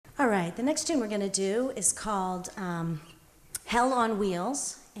All right, the next tune we're going to do is called Hell on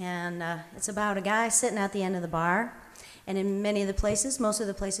Wheels, and it's about a guy sitting at the end of the bar. And in many of the places, most of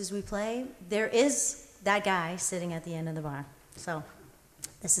the places we play, there is that guy sitting at the end of the bar. So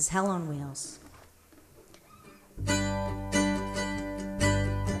this is Hell on Wheels.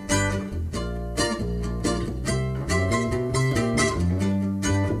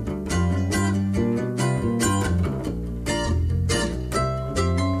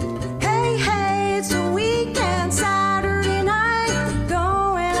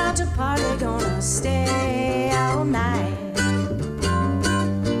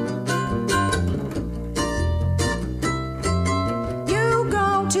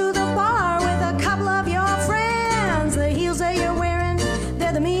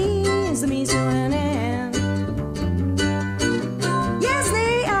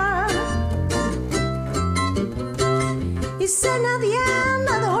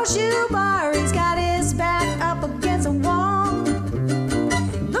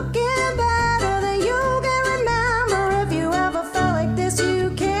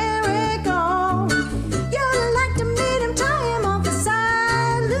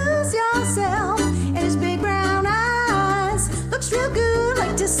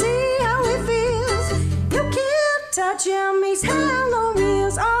 He's hell on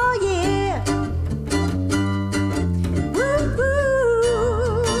wheels, oh yeah. Woo,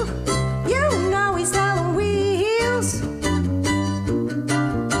 woo. You know he's hell on wheels,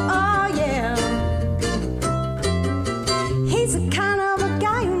 oh yeah. He's the kind of a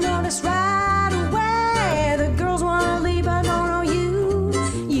guy you notice right away. The girls wanna leave but don't know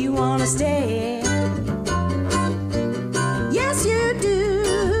you wanna stay. Yes you do.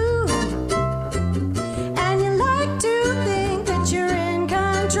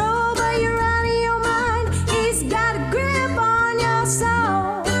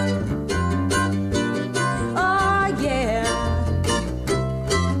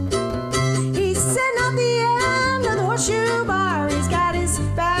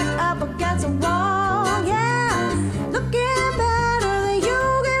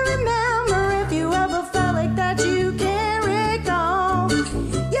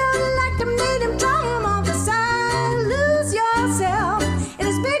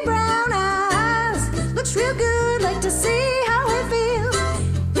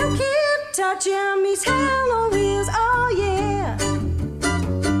 He's hell on wheels, oh yeah.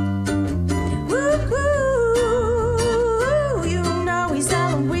 Woo, woo, you know he's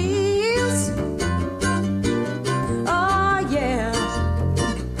hell on wheels, oh yeah.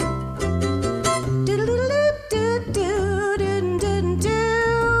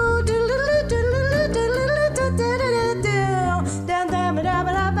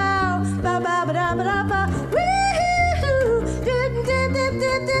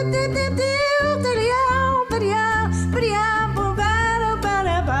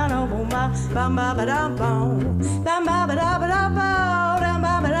 Bam ba ba da bom, bam ba ba da ba da bo, bam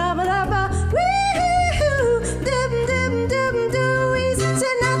ba ba da ba da ba. Woo-hoo, dim dim dim doo. He's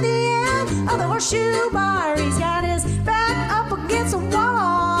sitting at the end of the horseshoe bar. He's got his back up against the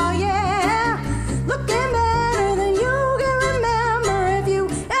wall, yeah. Looking better than you can remember. If you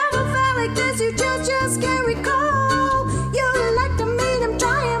ever felt like this, you just can't recall. You'd like to meet him,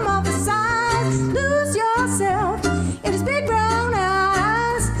 try him off the side, lose yourself in his big brown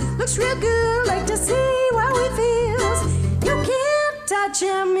eyes. Looks real good. To see how he feels. You can't touch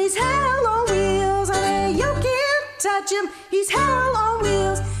him, he's hell on wheels. Honey, you can't touch him, he's hell on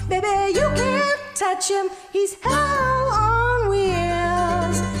wheels. Baby, you can't touch him, he's hell on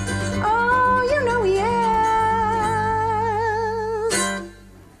wheels. Oh, you know he is.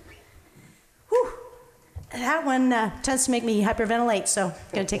 Whew. That one tends to make me hyperventilate, so I'm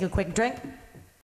gonna take a quick drink.